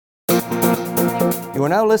You are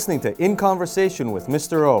now listening to In Conversation with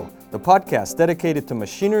Mr. O, the podcast dedicated to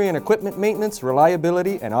machinery and equipment maintenance,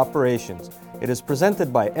 reliability, and operations. It is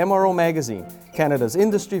presented by MRO Magazine, Canada's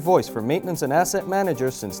industry voice for maintenance and asset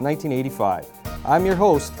managers since 1985. I'm your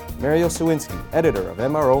host, Mario Sawinski, editor of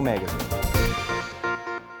MRO Magazine.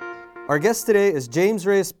 Our guest today is James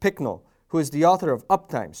Reyes Picknell, who is the author of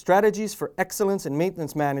Uptime, Strategies for Excellence in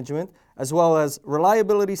Maintenance Management, as well as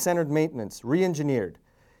Reliability-Centered Maintenance, Re-Engineered.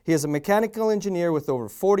 He is a mechanical engineer with over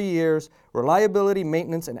 40 years reliability,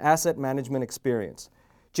 maintenance, and asset management experience.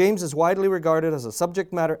 James is widely regarded as a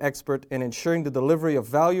subject matter expert in ensuring the delivery of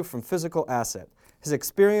value from physical asset. His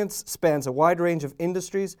experience spans a wide range of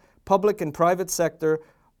industries, public and private sector,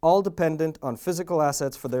 all dependent on physical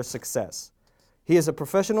assets for their success. He is a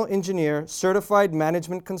professional engineer, certified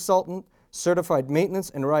management consultant, certified maintenance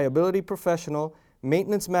and reliability professional,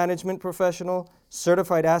 maintenance management professional,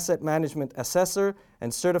 certified asset management assessor,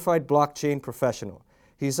 and certified blockchain professional.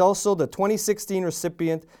 He's also the 2016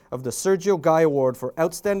 recipient of the Sergio Guy Award for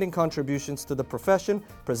Outstanding Contributions to the Profession,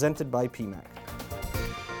 presented by PMAC.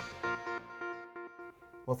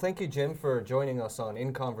 Well, thank you, Jim, for joining us on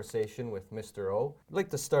In Conversation with Mr. O. I'd like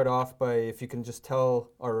to start off by, if you can just tell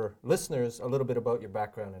our listeners a little bit about your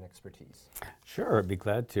background and expertise. Sure, I'd be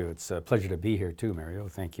glad to. It's a pleasure to be here too, Mario.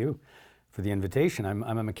 Thank you for the invitation. I'm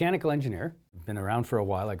a mechanical engineer. Been around for a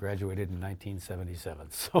while. I graduated in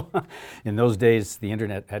 1977. So in those days, the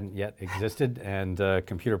internet hadn't yet existed, and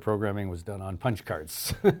computer programming was done on punch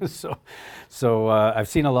cards. So I've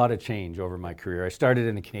seen a lot of change over my career. I started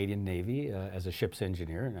in the Canadian Navy as a ship's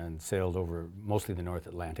engineer and sailed over mostly the North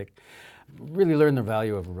Atlantic. Really learned the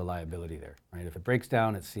value of reliability there, right? If it breaks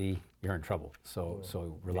down at sea, you're in trouble. So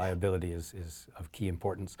reliability is of key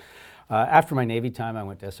importance. After my Navy time, I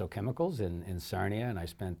went to Esso Chemicals in Sarnia, and I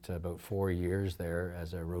spent about 4 years there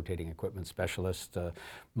as a rotating equipment specialist,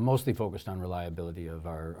 mostly focused on reliability of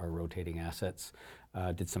our rotating assets.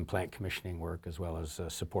 Did some plant commissioning work as well as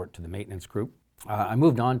support to the maintenance group. I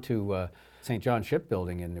moved on to St. John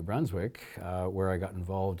Shipbuilding in New Brunswick, where I got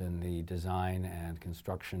involved in the design and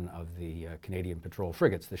construction of the Canadian patrol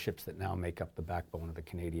frigates, the ships that now make up the backbone of the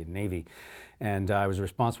Canadian Navy. And I was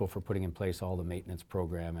responsible for putting in place all the maintenance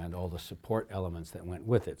program and all the support elements that went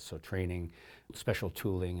with it. So training, special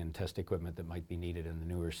tooling and test equipment that might be needed in the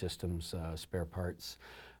newer systems, spare parts.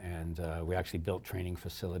 And we actually built training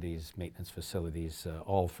facilities, maintenance facilities,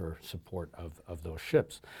 all for support of those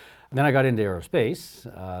ships. And then I got into aerospace.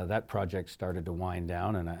 That project started to wind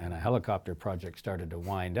down, and a helicopter project started to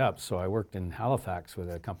wind up. So I worked in Halifax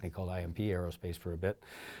with a company called IMP Aerospace for a bit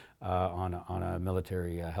on a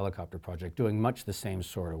military helicopter project, doing much the same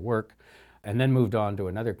sort of work. And then moved on to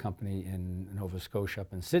another company in Nova Scotia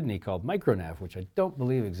up in Sydney called Micronav, which I don't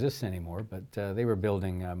believe exists anymore, but they were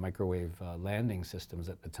building microwave landing systems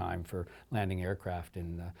at the time for landing aircraft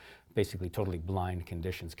in basically totally blind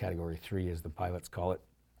conditions. Category 3, as the pilots call it.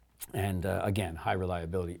 And again, high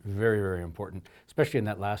reliability, very, very important, especially in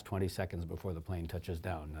that last 20 seconds before the plane touches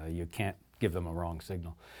down. You can't give them a wrong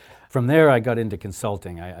signal. From there, I got into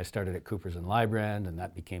consulting. I started at Coopers & Lybrand, and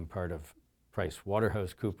that became part of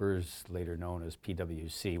PricewaterhouseCoopers, later known as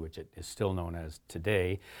PwC, which it is still known as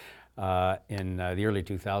today. In the early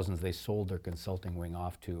 2000s, they sold their consulting wing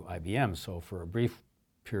off to IBM. So for a brief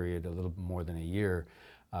period, a little more than a year,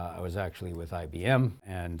 I was actually with IBM,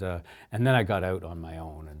 and then I got out on my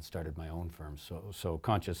own and started my own firm. So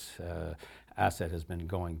Conscious Asset has been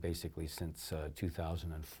going basically since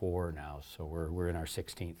 2004 now. So we're in our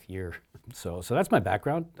 16th year. So that's my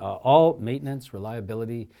background. All maintenance,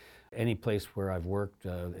 reliability. Any place where I've worked,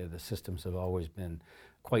 the systems have always been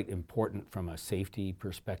quite important from a safety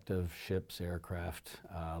perspective, ships, aircraft,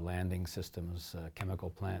 landing systems, chemical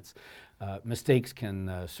plants. Mistakes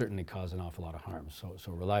can certainly cause an awful lot of harm. So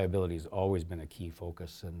reliability has always been a key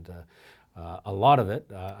focus, and a lot of it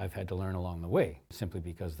I've had to learn along the way, simply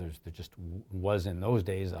because there just was in those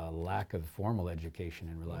days a lack of formal education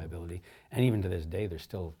in reliability, and even to this day there's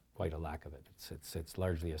still quite a lack of it. It's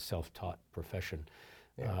largely a self-taught profession.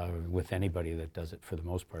 With anybody that does it for the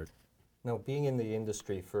most part. Now, being in the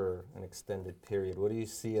industry for an extended period, what do you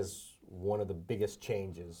see as one of the biggest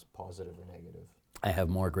changes, positive or negative? I have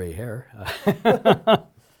more gray hair.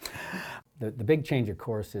 The big change, of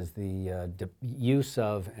course, is the use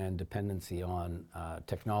of and dependency on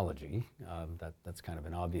technology. That's kind of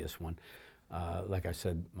an obvious one. Like I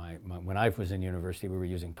said, when I was in university, we were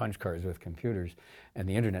using punch cards with computers, and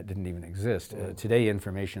the internet didn't even exist. Today,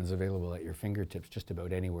 information is available at your fingertips just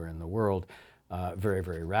about anywhere in the world, very,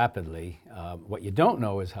 very rapidly. What you don't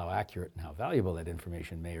know is how accurate and how valuable that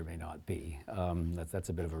information may or may not be. That's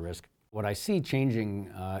a bit of a risk. What I see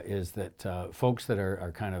changing is that folks that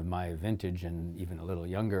are kind of my vintage and even a little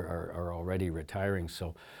younger are already retiring.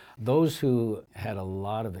 So those who had a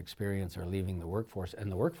lot of experience are leaving the workforce,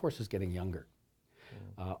 and the workforce is getting younger.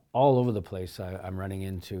 All over the place, I'm running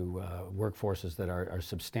into workforces that are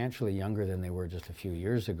substantially younger than they were just a few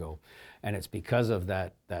years ago. And it's because of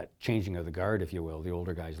that changing of the guard, if you will, the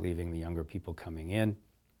older guys leaving, the younger people coming in.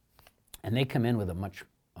 And they come in with a much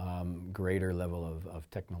greater level of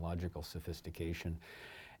technological sophistication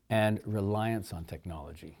and reliance on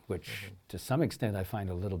technology, which to some extent I find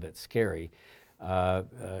a little bit scary,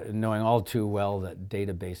 knowing all too well that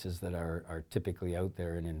databases that are typically out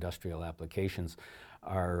there in industrial applications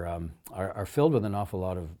are filled with an awful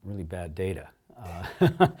lot of really bad data.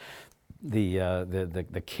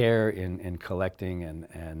 The care in collecting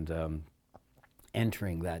and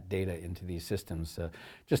entering that data into these systems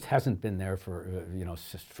just hasn't been there for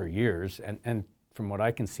for years, and from what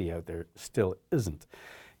I can see out there, still isn't.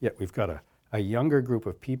 Yet we've got a younger group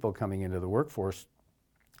of people coming into the workforce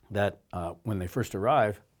that, when they first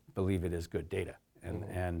arrive, believe it is good data,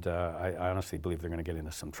 and I honestly believe they're going to get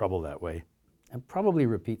into some trouble that way, and probably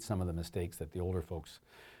repeat some of the mistakes that the older folks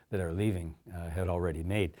that are leaving had already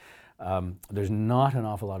made. There's not an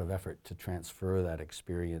awful lot of effort to transfer that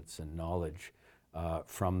experience and knowledge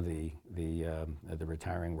from the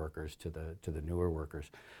retiring workers to the newer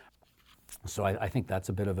workers. So I think that's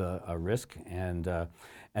a bit of a risk, and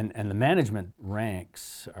the management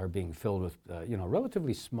ranks are being filled with a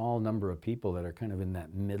relatively small number of people that are kind of in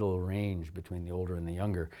that middle range between the older and the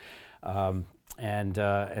younger, and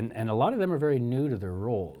a lot of them are very new to their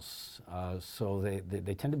roles, so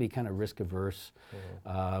they tend to be kind of risk averse.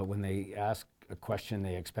 When they ask a question,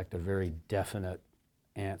 they expect a very definite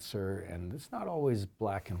answer, and it's not always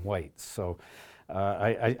black and white. So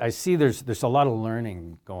I see there's a lot of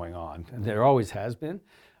learning going on, and there always has been,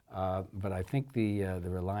 but I think the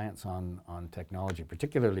reliance on technology,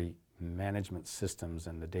 particularly management systems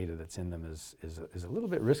and the data that's in them, is a little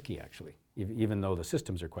bit risky, actually. Even though the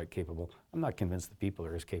systems are quite capable, I'm not convinced the people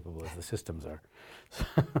are as capable as the systems are.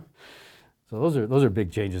 So those are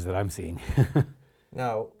big changes that I'm seeing.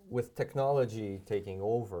 Now, with technology taking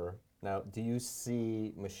over, now, do you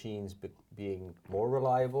see machines being more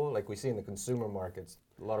reliable? Like we see in the consumer markets,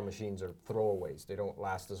 a lot of machines are throwaways. They don't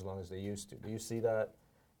last as long as they used to. Do you see that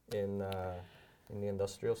in the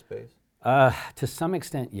industrial space? To some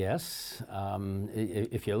extent, yes.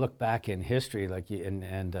 If you look back in history,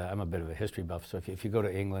 and I'm a bit of a history buff, so if you go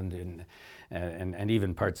to England and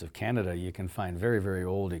even parts of Canada, you can find very, very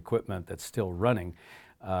old equipment that's still running.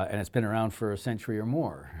 And it's been around for a century or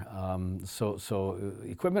more. So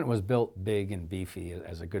equipment was built big and beefy,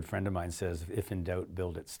 as a good friend of mine says, if in doubt,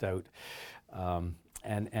 build it stout.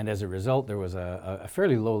 And as a result, there was a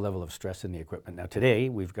fairly low level of stress in the equipment. Now today,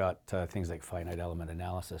 we've got things like finite element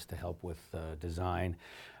analysis to help with design.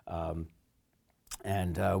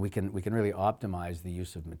 And we can really optimize the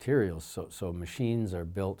use of materials. So machines are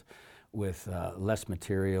built with less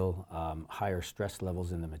material, higher stress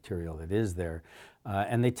levels in the material that is there.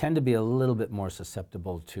 And they tend to be a little bit more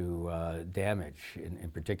susceptible to damage,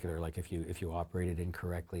 in particular, like if you operate it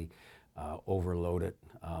incorrectly, overload it,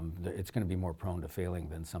 it's going to be more prone to failing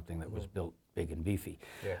than something that was built big and beefy.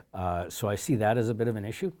 Yeah. So I see that as a bit of an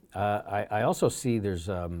issue. I also see there's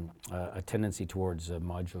a tendency towards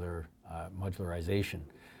modularization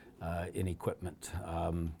in equipment,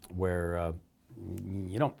 where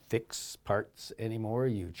you don't fix parts anymore,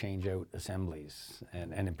 you change out assemblies.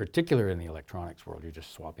 And in particular in the electronics world, you're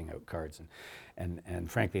just swapping out cards. And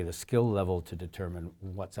frankly, the skill level to determine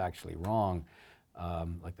what's actually wrong,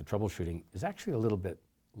 like the troubleshooting, is actually a little bit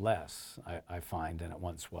less, I find, than it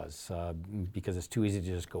once was, because it's too easy to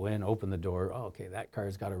just go in, open the door, oh, okay, that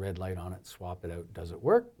car's got a red light on it, swap it out. Does it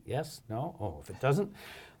work? Yes? No? Oh, if it doesn't,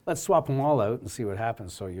 let's swap them all out and see what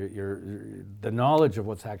happens. So the knowledge of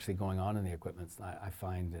what's actually going on in the equipment, I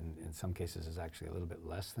find in some cases is actually a little bit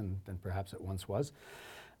less than perhaps it once was.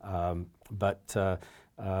 But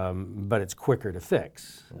it's quicker to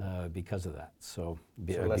fix because of that. So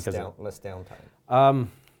less downtime.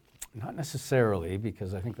 Not necessarily,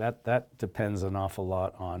 because I think that depends an awful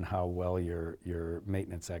lot on how well your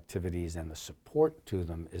maintenance activities and the support to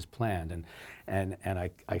them is planned. And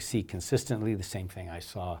I see consistently the same thing I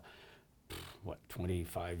saw,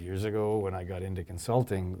 25 years ago when I got into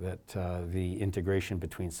consulting, that the integration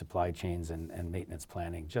between supply chains and maintenance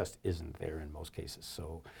planning just isn't there in most cases.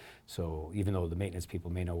 So even though the maintenance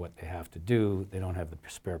people may know what they have to do, they don't have the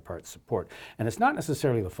spare parts support. And it's not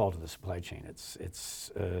necessarily the fault of the supply chain. It's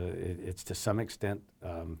to some extent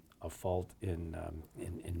a fault in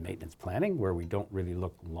maintenance planning, where we don't really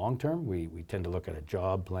look long term. We tend to look at a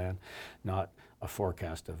job plan, not a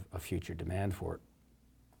forecast of future demand for it.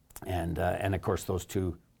 And of course, those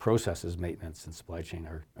two processes, maintenance and supply chain,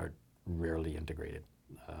 are rarely integrated.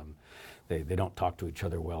 They don't talk to each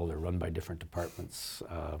other well. They're run by different departments.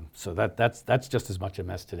 So that's just as much a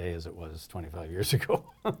mess today as it was 25 years ago.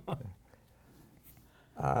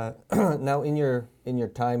 Now, in your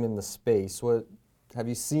time in the space, what have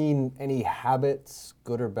you seen any habits,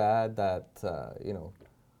 good or bad, that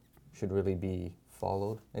should really be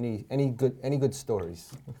followed? Any good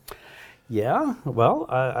stories? Yeah, well,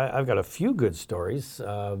 I've got a few good stories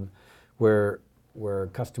where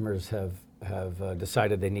customers have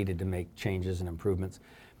decided they needed to make changes and improvements,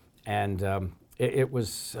 and it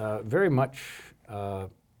was very much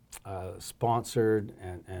sponsored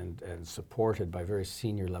and supported by very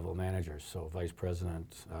senior level managers, so vice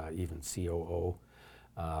president, even COO,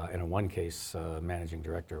 and in one case, managing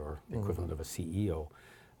director, or the equivalent of a CEO,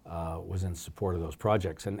 was in support of those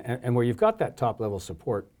projects. And where you've got that top level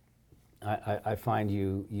support, I find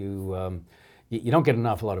you don't get an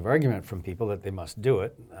awful lot of argument from people that they must do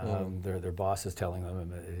it. Their boss is telling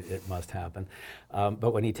them it must happen.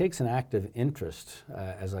 But when he takes an active interest,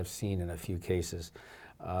 as I've seen in a few cases,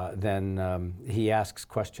 then he asks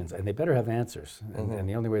questions, and they better have answers. And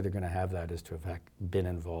the only way they're going to have that is to have been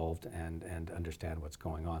involved and understand what's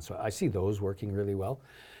going on. So I see those working really well.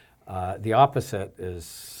 The opposite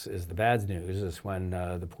is the bad news, is when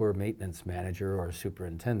the poor maintenance manager or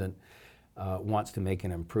superintendent wants to make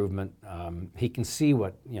an improvement. He can see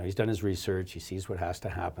what, he's done his research, he sees what has to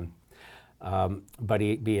happen, but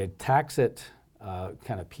he attacks it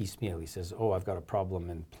kind of piecemeal. He says, oh, I've got a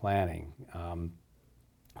problem in planning.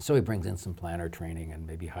 So he brings in some planner training and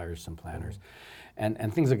maybe hires some planners.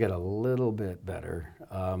 And things will get a little bit better,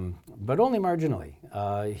 but only marginally.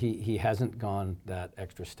 He hasn't gone that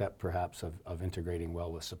extra step, perhaps, of integrating well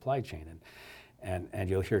with supply chain. And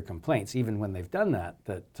you'll hear complaints, even when they've done that,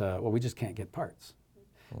 well, we just can't get parts.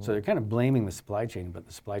 So they're kind of blaming the supply chain, but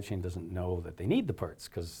the supply chain doesn't know that they need the parts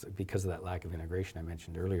because of that lack of integration I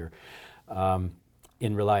mentioned earlier.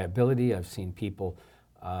 In reliability, I've seen people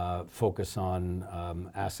focus on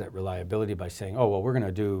asset reliability by saying, oh, well, we're going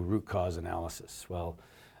to do root cause analysis. Well,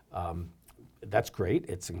 that's great.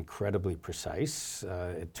 It's incredibly precise.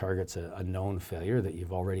 It targets a known failure that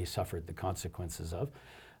you've already suffered the consequences of.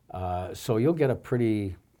 So you'll get a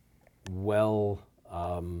pretty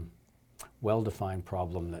well-defined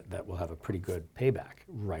problem that will have a pretty good payback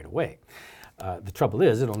right away. The trouble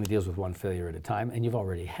is, it only deals with one failure at a time, and you've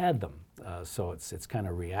already had them. So it's kind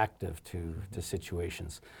of reactive to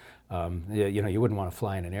situations. You wouldn't want to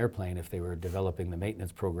fly in an airplane if they were developing the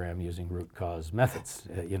maintenance program using root cause methods,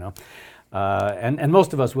 And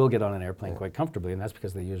most of us will get on an airplane quite comfortably, and that's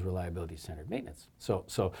because they use reliability-centered maintenance. So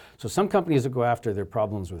some companies that go after their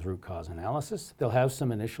problems with root cause analysis, they'll have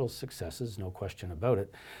some initial successes, no question about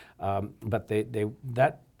it, but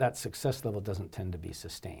that success level doesn't tend to be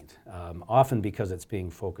sustained, often because it's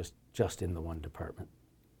being focused just in the one department.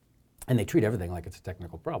 And they treat everything like it's a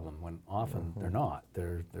technical problem, when often they're not.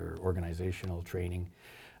 They're organizational, training,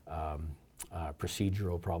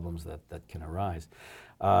 procedural problems that can arise.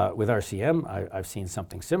 With RCM, I've seen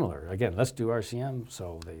something similar. Again, let's do RCM.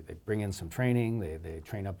 So they bring in some training, they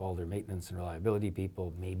train up all their maintenance and reliability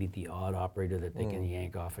people, maybe the odd operator that they can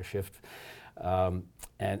yank off a shift, and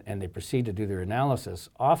they proceed to do their analysis,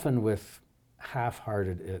 often with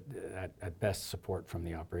half-hearted, at best, support from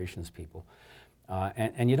the operations people.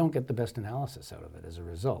 And you don't get the best analysis out of it as a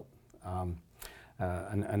result.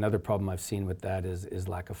 Another problem I've seen with that is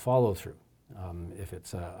lack of follow-through. If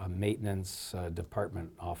it's a maintenance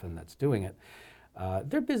department often that's doing it,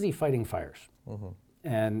 they're busy fighting fires.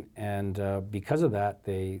 And because of that,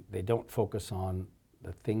 they don't focus on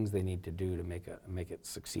the things they need to do to make it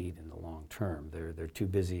succeed in the long term. They're too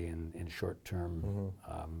busy in short-term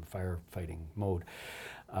firefighting mode.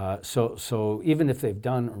 So even if they've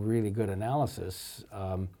done really good analysis,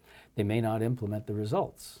 they may not implement the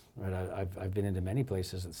results. Right? I've been into many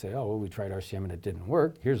places that say, oh, well, we tried RCM and it didn't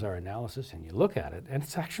work. Here's our analysis, and you look at it, and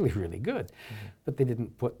it's actually really good. But they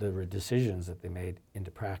didn't put the decisions that they made into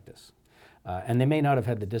practice. And they may not have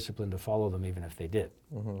had the discipline to follow them even if they did.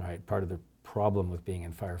 Right? Part of the problem with being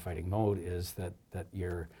in firefighting mode is that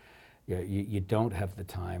you don't have the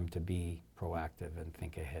time to be proactive and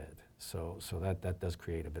think ahead. So that does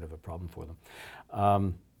create a bit of a problem for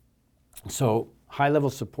them. So high-level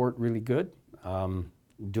support, really good.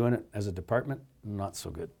 Doing it as a department, not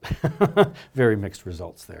so good. Very mixed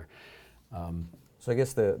results there. So I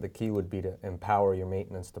guess the key would be to empower your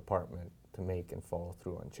maintenance department to make and follow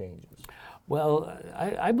through on changes? Well,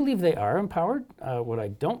 I believe they are empowered. What I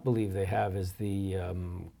don't believe they have is the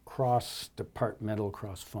cross-departmental,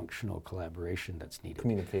 cross-functional collaboration that's needed.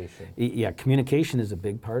 Communication. Yeah, communication is a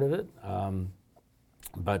big part of it.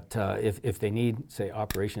 But if they need, say,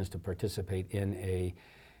 operations to participate in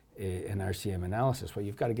an RCM analysis, well,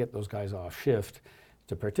 you've got to get those guys off shift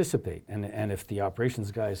to participate. And if the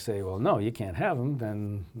operations guys say, well, no, you can't have them,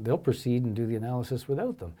 then they'll proceed and do the analysis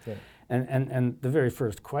without them. Yeah. And the very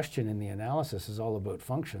first question in the analysis is all about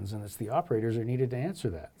functions, and it's the operators are needed to answer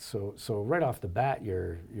that. So right off the bat,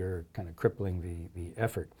 you're kind of crippling the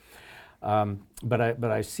effort. But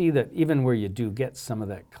I see that even where you do get some of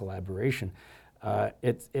that collaboration,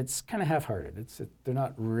 it's kind of half-hearted. They're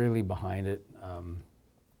not really behind it.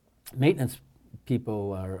 Maintenance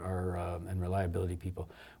people and reliability people,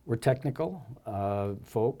 we're technical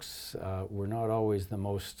folks. We're not always the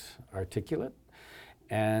most articulate,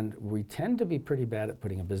 and we tend to be pretty bad at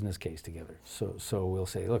putting a business case together. So we'll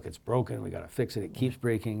say, look, it's broken, we got to fix it, it keeps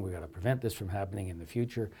breaking, we got to prevent this from happening in the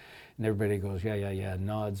future. And everybody goes, yeah,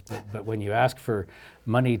 nods. But when you ask for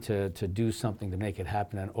money to do something to make it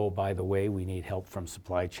happen, and oh, by the way, we need help from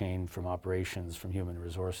supply chain, from operations, from human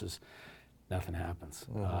resources, nothing happens.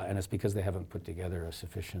 And it's because they haven't put together a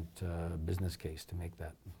sufficient business case to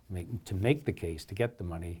make the case, to get the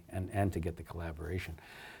money and to get the collaboration.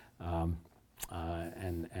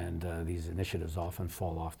 These initiatives often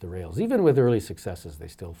fall off the rails. Even with early successes, they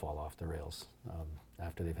still fall off the rails.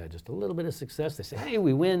 After they've had just a little bit of success, they say, hey,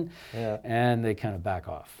 we win, and they kind of back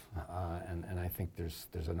off. And I think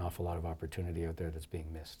there's an awful lot of opportunity out there that's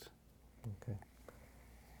being missed. Okay.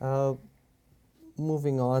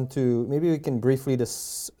 Moving on to, maybe we can briefly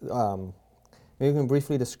describe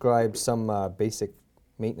some basic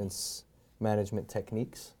maintenance management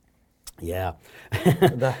techniques. Yeah.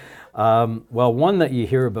 Well, one that you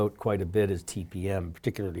hear about quite a bit is TPM,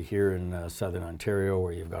 particularly here in Southern Ontario,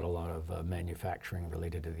 where you've got a lot of manufacturing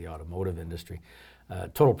related to the automotive industry.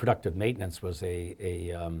 Total productive maintenance was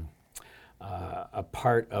a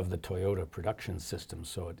part of the Toyota production system.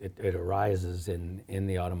 So it arises in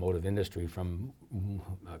the automotive industry from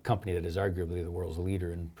a company that is arguably the world's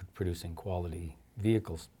leader in producing quality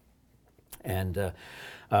vehicles. And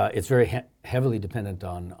it's very heavily dependent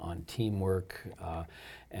on teamwork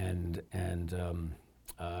and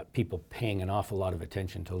people paying an awful lot of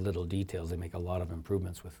attention to little details. They make a lot of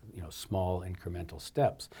improvements with small incremental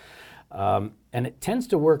steps. And it tends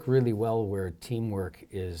to work really well where teamwork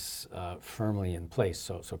is firmly in place.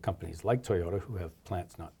 So companies like Toyota, who have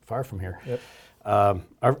plants not far from here,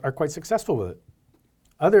 are quite successful with it.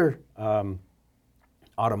 Other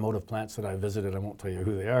automotive plants that I visited, I won't tell you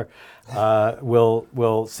who they are,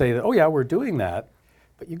 will say that, oh yeah, we're doing that.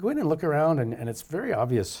 But you go in and look around and it's very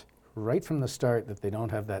obvious right from the start that they don't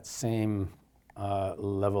have that same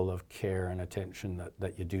level of care and attention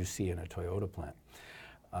that you do see in a Toyota plant.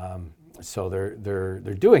 So they're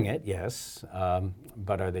doing it, yes,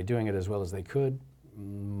 but are they doing it as well as they could?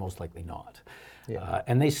 Most likely not. Yeah.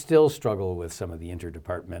 And they still struggle with some of the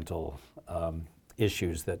interdepartmental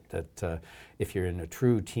issues that if you're in a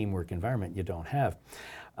true teamwork environment, you don't have.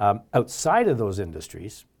 Outside of those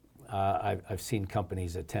industries, I've seen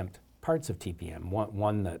companies attempt parts of TPM.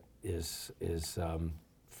 One that is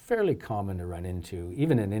fairly common to run into,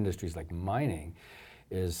 even in industries like mining,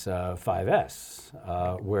 is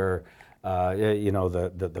 5S, where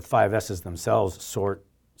the 5 S's themselves: sort,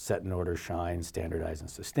 set and order, shine, standardize, and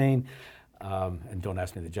sustain. And don't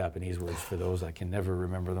ask me the Japanese words for those; I can never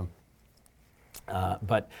remember them.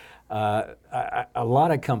 But a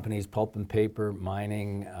lot of companies, pulp and paper,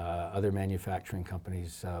 mining, other manufacturing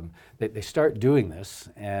companies, they start doing this,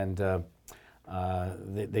 and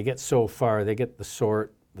they get so far. They get the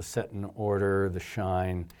sort, the set and order, the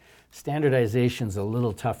shine. Standardization's a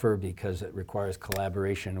little tougher because it requires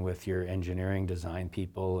collaboration with your engineering design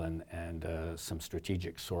people and some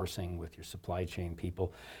strategic sourcing with your supply chain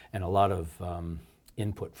people, and a lot of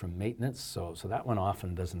input from maintenance. So that one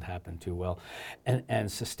often doesn't happen too well. And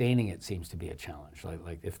sustaining it seems to be a challenge.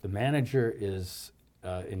 Like if the manager is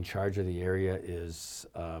in charge of the area is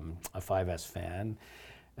a 5S fan,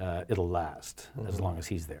 it'll last as long as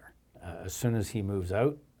he's there. As soon as he moves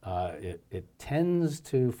out, it tends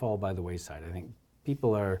to fall by the wayside. I think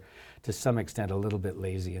people are, to some extent, a little bit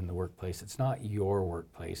lazy in the workplace. It's not your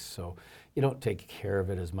workplace, so you don't take care of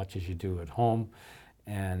it as much as you do at home,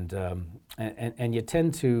 and you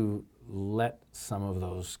tend to let some of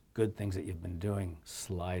those good things that you've been doing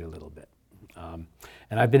slide a little bit. And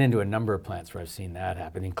I've been into a number of plants where I've seen that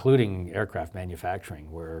happen, including aircraft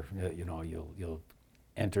manufacturing, where you'll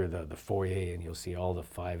enter the foyer and you'll see all the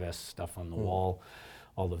 5S stuff on the wall,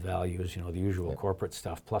 all the values, the usual corporate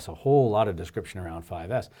stuff, plus a whole lot of description around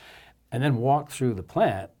 5S. And then walk through the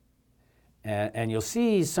plant, and you'll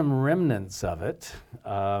see some remnants of it.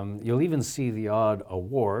 You'll even see the odd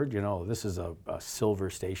award. This is a silver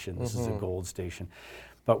station, this is a gold station.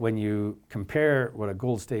 But when you compare what a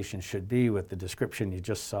gold station should be with the description you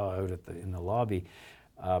just saw out in the lobby,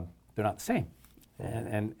 they're not the same.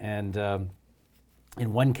 And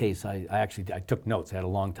in one case, I took notes. I had a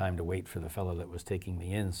long time to wait for the fellow that was taking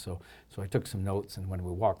me in, so I took some notes. And when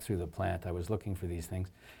we walked through the plant, I was looking for these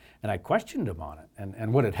things, and I questioned him on it.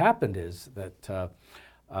 And what had happened is that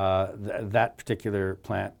that particular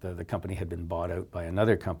plant, the company had been bought out by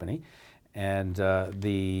another company. And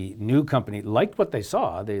the new company liked what they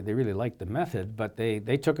saw. They really liked the method, but they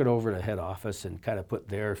took it over to head office and kind of put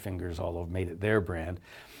their fingers all over, made it their brand.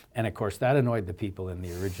 And of course, that annoyed the people in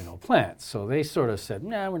the original plant. So they sort of said,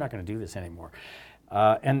 nah, we're not going to do this anymore.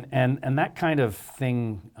 And that kind of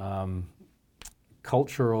thing,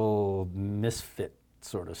 cultural misfit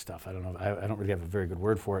sort of stuff. I don't know. I don't really have a very good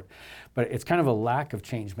word for it, but it's kind of a lack of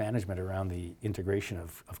change management around the integration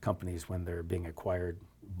of companies when they're being acquired,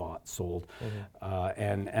 bought, sold,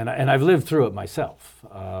 and I've lived through it myself.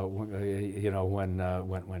 When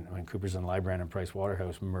Coopers and Lybrand and Price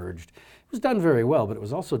Waterhouse merged, it was done very well, but it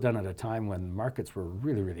was also done at a time when markets were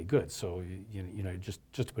really, really good. So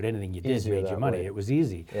just about anything you did made you money. It was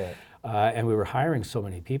easy. Yeah. And we were hiring so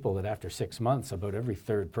many people that after 6 months, about every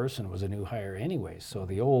third person was a new hire anyway. So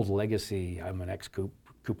the old legacy, I'm an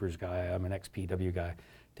ex-Coopers guy, I'm an ex-PW guy,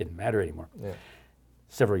 didn't matter anymore. Yeah.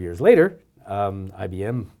 Several years later,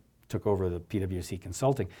 IBM took over the PwC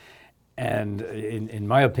consulting. And in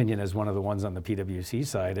my opinion, as one of the ones on the PwC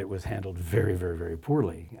side, it was handled very, very, very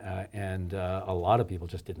poorly. And a lot of people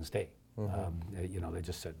just didn't stay. They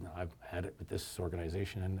just said, no, I've had it with this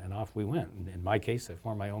organization, and off we went. And in my case, I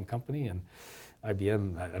formed my own company, and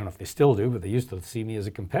IBM, I don't know if they still do, but they used to see me as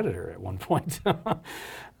a competitor at one point.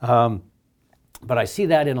 But I see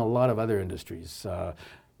that in a lot of other industries.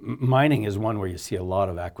 Mining is one where you see a lot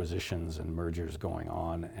of acquisitions and mergers going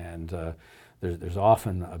on, and there's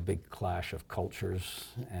often a big clash of cultures,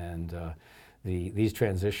 and these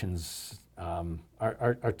transitions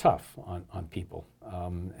are tough on people,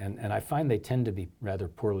 and I find they tend to be rather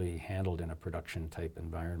poorly handled in a production type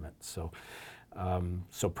environment. So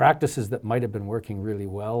practices that might have been working really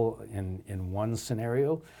well in one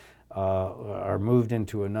scenario are moved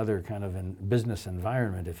into another kind of business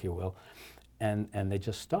environment, if you will, and they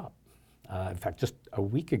just stop. In fact, just a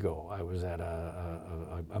week ago, I was at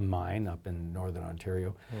a mine up in Northern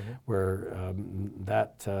Ontario, where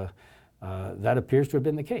that appears to have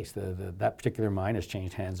been the case. That particular mine has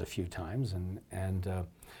changed hands a few times, and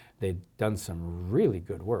they'd done some really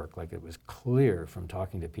good work. Like, it was clear from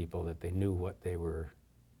talking to people that they knew what they were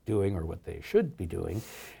doing or what they should be doing.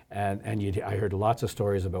 And I heard lots of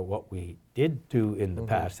stories about what we did do in the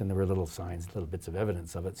past, and there were little signs, little bits of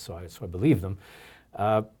evidence of it, so I believe them.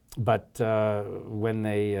 But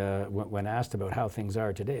when asked about how things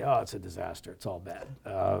are today, oh, it's a disaster, it's all bad.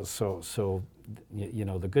 So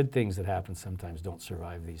the good things that happen sometimes don't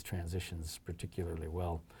survive these transitions particularly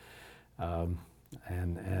well. So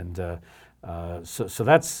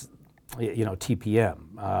that's,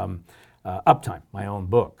 TPM. Uptime, my own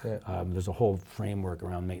book. Yeah. There's a whole framework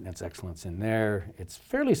around maintenance excellence in there. It's a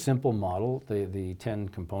fairly simple model. The 10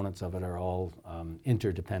 components of it are all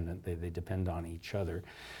interdependent. They depend on each other.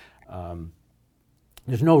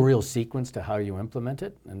 There's no real sequence to how you implement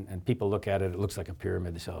it, and people look at it, it looks like a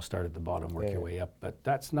pyramid. They say, oh, start at the bottom, work your way up, but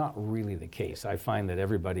that's not really the case. I find that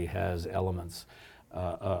everybody has elements,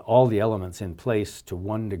 all the elements in place to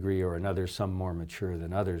one degree or another, some more mature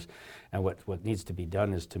than others. And what needs to be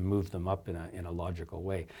done is to move them up in a logical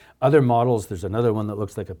way. Other models, there's another one that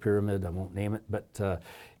looks like a pyramid, I won't name it, but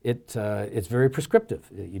it's very prescriptive.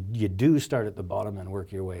 You do start at the bottom and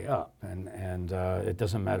work your way up. And it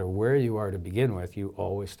doesn't matter where you are to begin with, you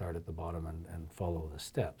always start at the bottom and follow the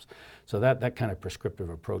steps. So that kind of prescriptive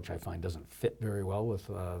approach, I find, doesn't fit very well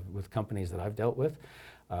with companies that I've dealt with.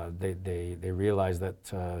 They realize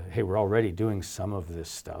that, hey, we're already doing some of this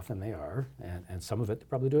stuff, and they are, and some of it they're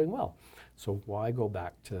probably doing well. So why go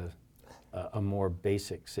back to a more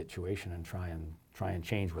basic situation and try and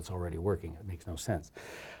change what's already working? It makes no sense.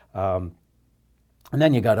 And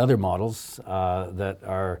then you got other models that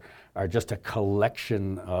are just a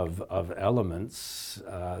collection of elements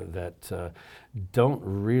that don't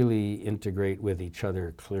really integrate with each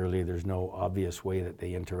other clearly. There's no obvious way that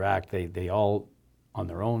they interact. They all on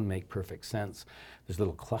their own make perfect sense. There's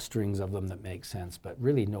little clusterings of them that make sense, but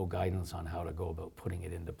really no guidance on how to go about putting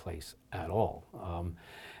it into place at all.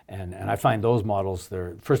 And I find those models,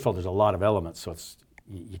 first of all, there's a lot of elements, so it's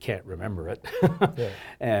you can't remember it, Yeah.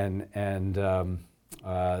 and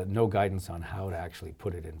no guidance on how to actually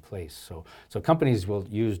put it in place. So companies will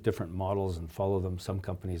use different models and follow them. Some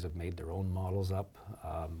companies have made their own models up.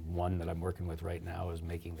 One that I'm working with right now is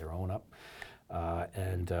making their own up.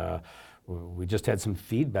 We just had some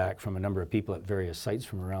feedback from a number of people at various sites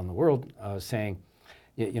from around the world saying,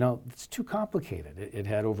 you know, it's too complicated. It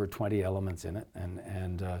had over 20 elements in it,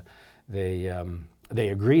 and they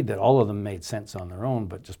agreed that all of them made sense on their own,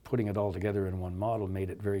 but just putting it all together in one model made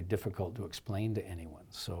it very difficult to explain to anyone.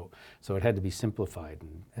 So it had to be simplified,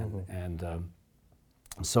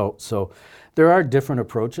 so there are different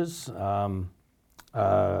approaches.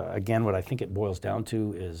 Again, what I think it boils down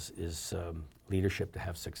to is leadership to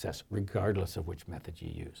have success, regardless of which method you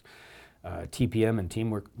use. TPM and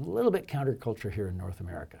teamwork, a little bit counterculture here in North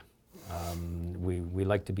America. We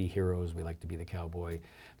like to be heroes, we like to be the cowboy,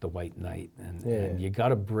 the white knight, and you got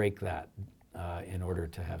to break that in order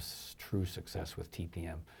to have true success with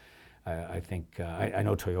TPM. I think, I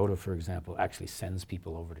know Toyota, for example, actually sends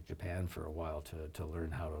people over to Japan for a while to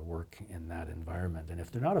learn how to work in that environment, and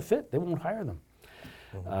if they're not a fit, they won't hire them.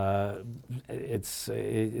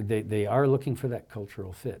 They are looking for that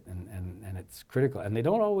cultural fit, and it's critical. And they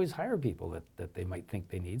don't always hire people that they might think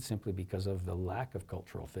they need simply because of the lack of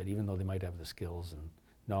cultural fit, even though they might have the skills and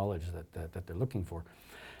knowledge that they're looking for.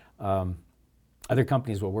 Other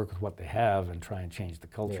companies will work with what they have and try and change the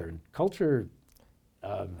culture. And culture,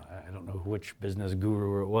 I don't know which business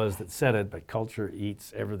guru it was that said it, but culture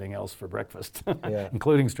eats everything else for breakfast,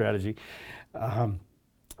 including strategy.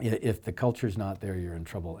 If the culture's not there, you're in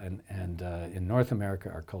trouble. And in North America,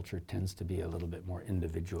 our culture tends to be a little bit more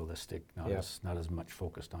individualistic, not as much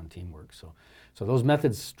focused on teamwork. So those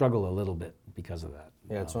methods struggle a little bit because of that.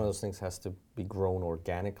 Yeah, it's one of those things has to be grown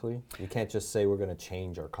organically. You can't just say we're going to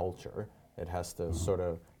change our culture. It has to sort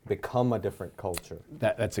of become a different culture.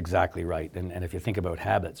 That's exactly right. And if you think about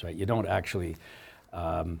habits, right, you don't actually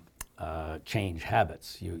change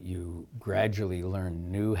habits. You gradually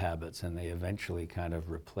learn new habits, and they eventually kind of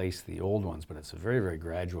replace the old ones, but it's a very, very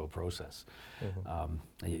gradual process.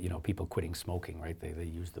 You know, people quitting smoking, right? They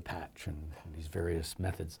use the patch and these various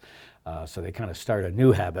methods. So they kind of start a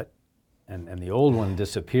new habit, and the old one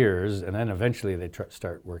disappears, and then eventually they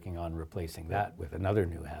start working on replacing that with another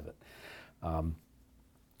new habit. And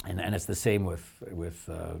it's the same with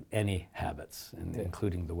any habits,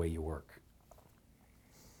 including the way you work.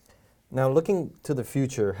 Now, looking to the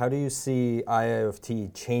future, how do you see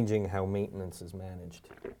IIoT changing how maintenance is managed?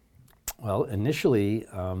 Well, initially,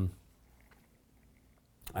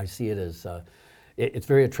 I see it as it's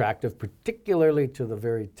very attractive, particularly to the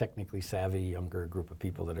very technically savvy younger group of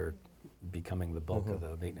people that are becoming the bulk of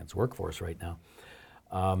the maintenance workforce right now.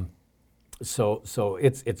 So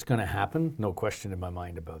it's going to happen, no question in my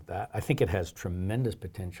mind about that. I think it has tremendous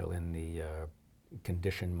potential in the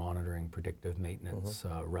condition monitoring, predictive maintenance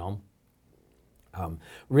realm.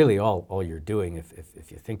 Really all you're doing,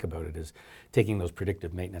 if you think about it, is taking those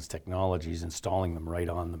predictive maintenance technologies, installing them right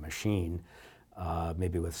on the machine,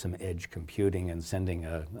 maybe with some edge computing, and sending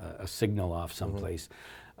a signal off someplace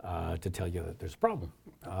to tell you that there's a problem.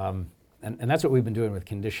 And that's what we've been doing with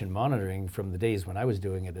condition monitoring from the days when I was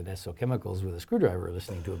doing it at Esso Chemicals with a screwdriver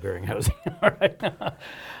listening to a bearing housing.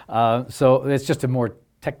 So it's just a more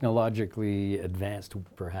technologically advanced,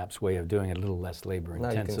 perhaps, way of doing it, a little less labor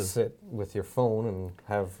intensive. Now you can sit with your phone and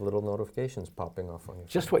have little notifications popping off on your phone.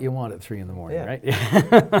 Just what you want at 3 in the morning, right?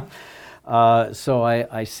 So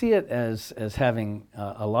I see it as having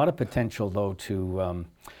a lot of potential, though, to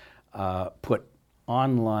put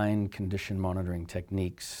online condition monitoring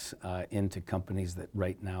techniques into companies that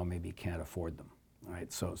right now maybe can't afford them,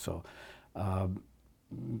 right? So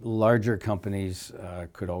larger companies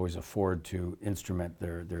could always afford to instrument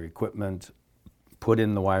their equipment, put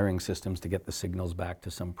in the wiring systems to get the signals back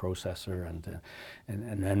to some processor, and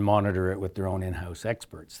then monitor it with their own in-house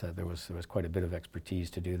experts. There was quite a bit of expertise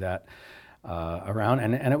to do that around,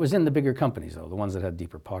 and it was in the bigger companies, though, the ones that had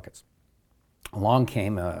deeper pockets. Along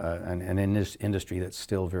came an industry that's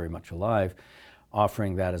still very much alive,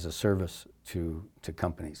 offering that as a service to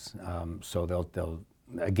companies. So they'll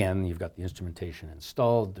again, you've got the instrumentation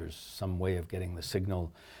installed. There's some way of getting the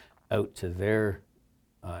signal out to their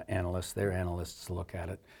analysts. Their analysts look at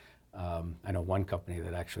it. I know one company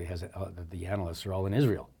that actually has it, the analysts are all in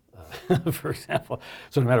Israel, for example.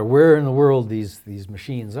 So no matter where in the world these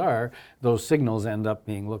machines are, those signals end up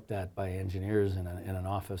being looked at by engineers in an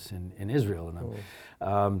office in Israel.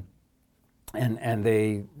 And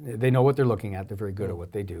they know what they're looking at. They're very good at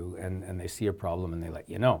what they do, and they see a problem and they let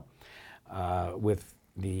you know. With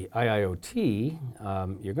the IIoT,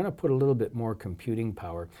 you're going to put a little bit more computing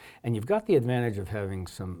power, and you've got the advantage of having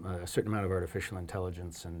a certain amount of artificial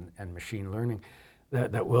intelligence and machine learning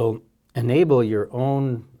that will enable your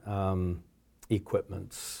own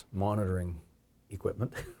monitoring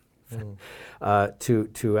equipment,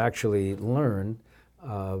 to actually learn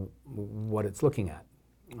what it's looking at.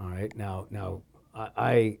 All right. Now,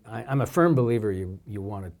 I'm a firm believer. You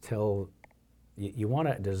want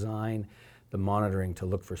to design the monitoring to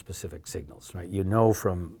look for specific signals, right? You know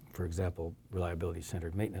from, for example,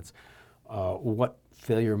 reliability-centered maintenance, what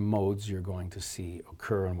failure modes you're going to see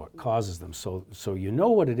occur and what causes them. So you know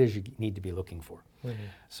what it is you need to be looking for. Mm-hmm.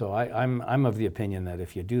 So I'm of the opinion that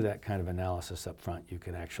if you do that kind of analysis up front, you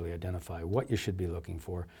can actually identify what you should be looking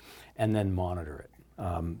for and then monitor it.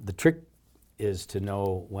 The trick is to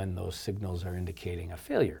know when those signals are indicating a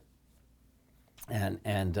failure.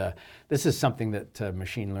 And this is something that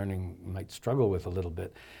machine learning might struggle with a little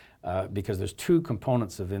bit because there's two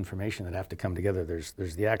components of information that have to come together.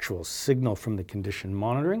 There's the actual signal from the condition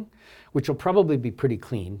monitoring, which will probably be pretty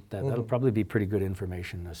clean. That'll probably be pretty good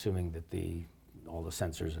information, assuming that all the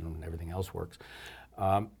sensors and everything else works.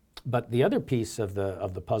 But the other piece of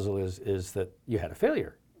the puzzle is that you had a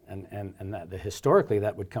failure. And that historically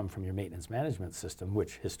that would come from your maintenance management system,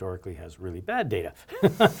 which historically has really bad data.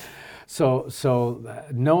 So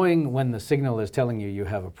knowing when the signal is telling you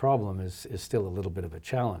have a problem is still a little bit of a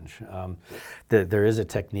challenge. There is a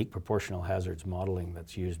technique, proportional hazards modeling,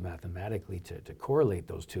 that's used mathematically to correlate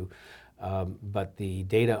those two. But the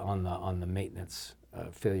data on the maintenance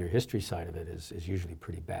failure history side of it is usually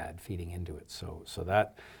pretty bad, feeding into it. So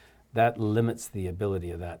that limits the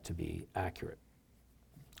ability of that to be accurate.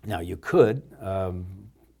 Now, you could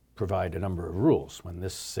provide a number of rules. When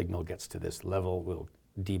this signal gets to this level, we'll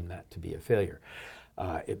deem that to be a failure.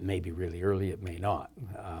 It may be really early, it may not.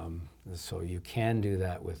 So you can do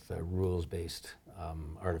that with rules-based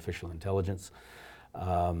artificial intelligence.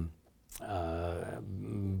 But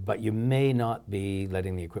you may not be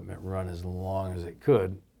letting the equipment run as long as it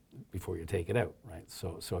could before you take it out, right?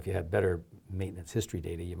 So if you had better maintenance history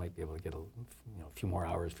data, you might be able to get a few more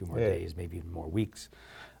hours, a few more days, maybe even more weeks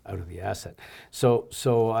out of the asset.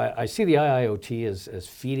 So I see the IIoT as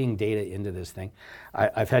feeding data into this thing.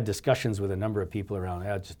 I've had discussions with a number of people around,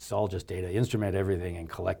 it's all just data, instrument everything and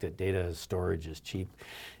collect it. Data storage is cheap.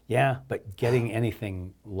 Yeah, but getting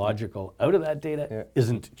anything logical out of that data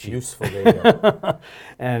isn't cheap. Useful data.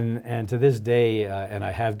 and to this day, and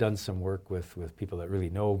I have done some work with people that really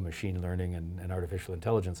know machine learning and artificial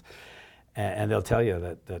intelligence, and they'll tell you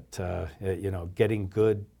that getting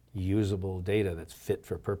good, usable data that's fit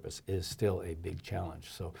for purpose is still a big challenge.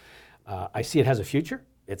 So I see it has a future.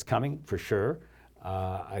 It's coming for sure.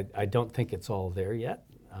 I don't think it's all there yet.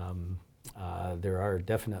 There are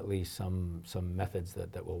definitely some methods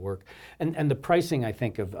that will work. And the pricing, I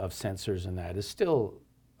think, of sensors and that is still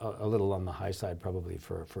a little on the high side probably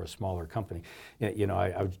for a smaller company. I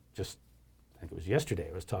think it was yesterday,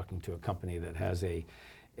 I was talking to a company that has a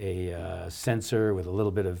sensor with a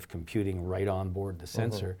little bit of computing right on board the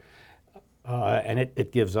sensor. And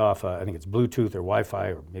it gives off, I think it's Bluetooth or Wi-Fi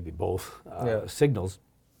or maybe both signals.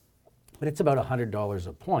 But it's about $100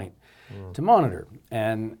 a point to monitor.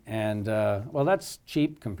 And well, that's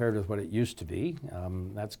cheap compared with what it used to be.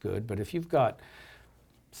 That's good. But if you've got,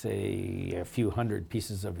 say, a few hundred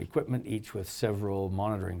pieces of equipment, each with several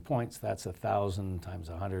monitoring points, that's 1,000 times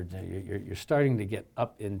 100. You're starting to get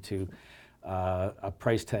up into a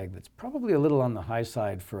price tag that's probably a little on the high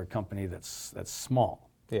side for a company that's small.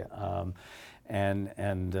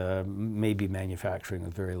 And maybe manufacturing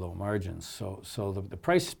with very low margins. So the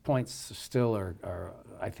price points still are,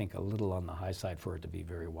 I think, a little on the high side for it to be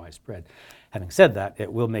very widespread. Having said that,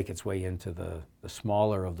 it will make its way into the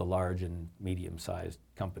smaller of the large and medium-sized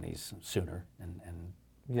companies sooner.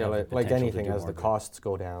 Like anything, as the costs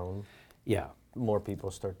go down, more people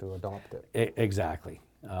start to adopt it. Exactly.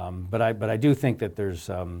 But I do think that there's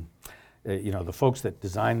the folks that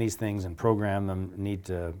design these things and program them need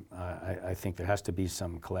to, I think there has to be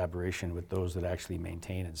some collaboration with those that actually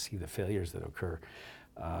maintain and see the failures that occur.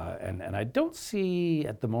 And I don't see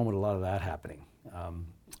at the moment a lot of that happening.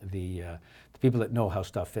 The people that know how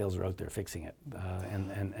stuff fails are out there fixing it.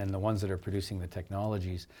 And the ones that are producing the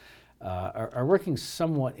technologies are working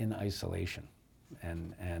somewhat in isolation.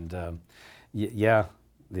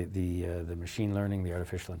 The machine learning, the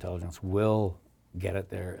artificial intelligence will get it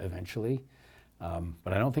there eventually,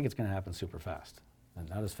 but I don't think it's going to happen super fast, and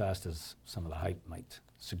not as fast as some of the hype might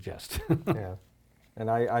suggest. And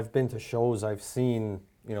I've been to shows, I've seen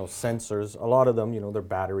sensors, a lot of them, they're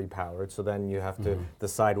battery powered, so then you have to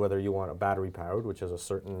decide whether you want a battery powered, which has a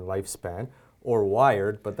certain lifespan, or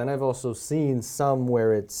wired, but then I've also seen some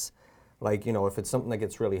where it's like, if it's something that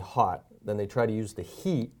gets really hot, then they try to use the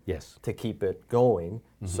heat Yes. to keep it going.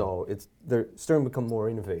 So they're starting to become more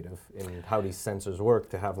innovative in how these sensors work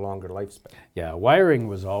to have longer lifespan. Yeah, wiring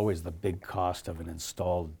was always the big cost of an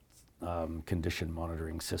installed condition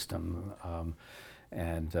monitoring system.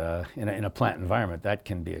 And in a plant environment, that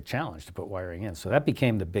can be a challenge to put wiring in. So that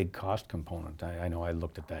became the big cost component. I know I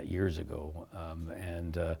looked at that years ago,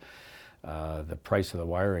 and the price of the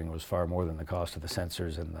wiring was far more than the cost of the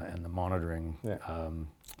sensors and the monitoring,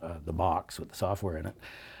 the box with the software in it,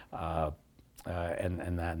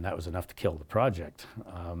 and that was enough to kill the project.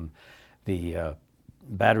 The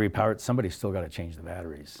battery powered, somebody's still got to change the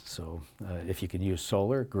batteries. So if you can use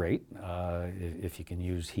solar, great. If you can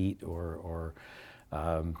use heat or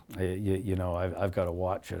I've got a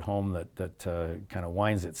watch at home that kind of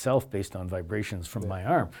winds itself based on vibrations from my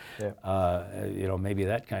arm. Yeah. Maybe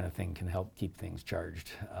that kind of thing can help keep things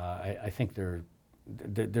charged. I think there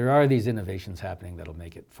are these innovations happening that'll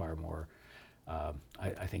make it far more,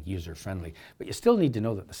 I think, user-friendly. But you still need to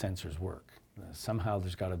know that the sensors work. Somehow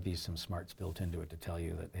there's got to be some smarts built into it to tell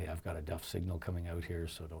you that, hey, I've got a duff signal coming out here,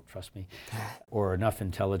 so don't trust me. Or enough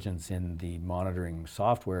intelligence in the monitoring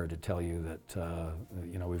software to tell you that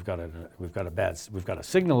we've got a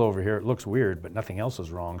signal over here. It looks weird, but nothing else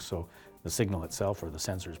is wrong. So the signal itself or the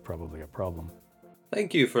sensor is probably a problem.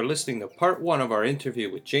 Thank you for listening to part 1 of our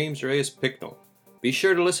interview with James Reyes Picknell. Be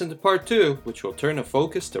sure to listen to part 2, which will turn the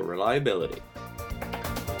focus to reliability.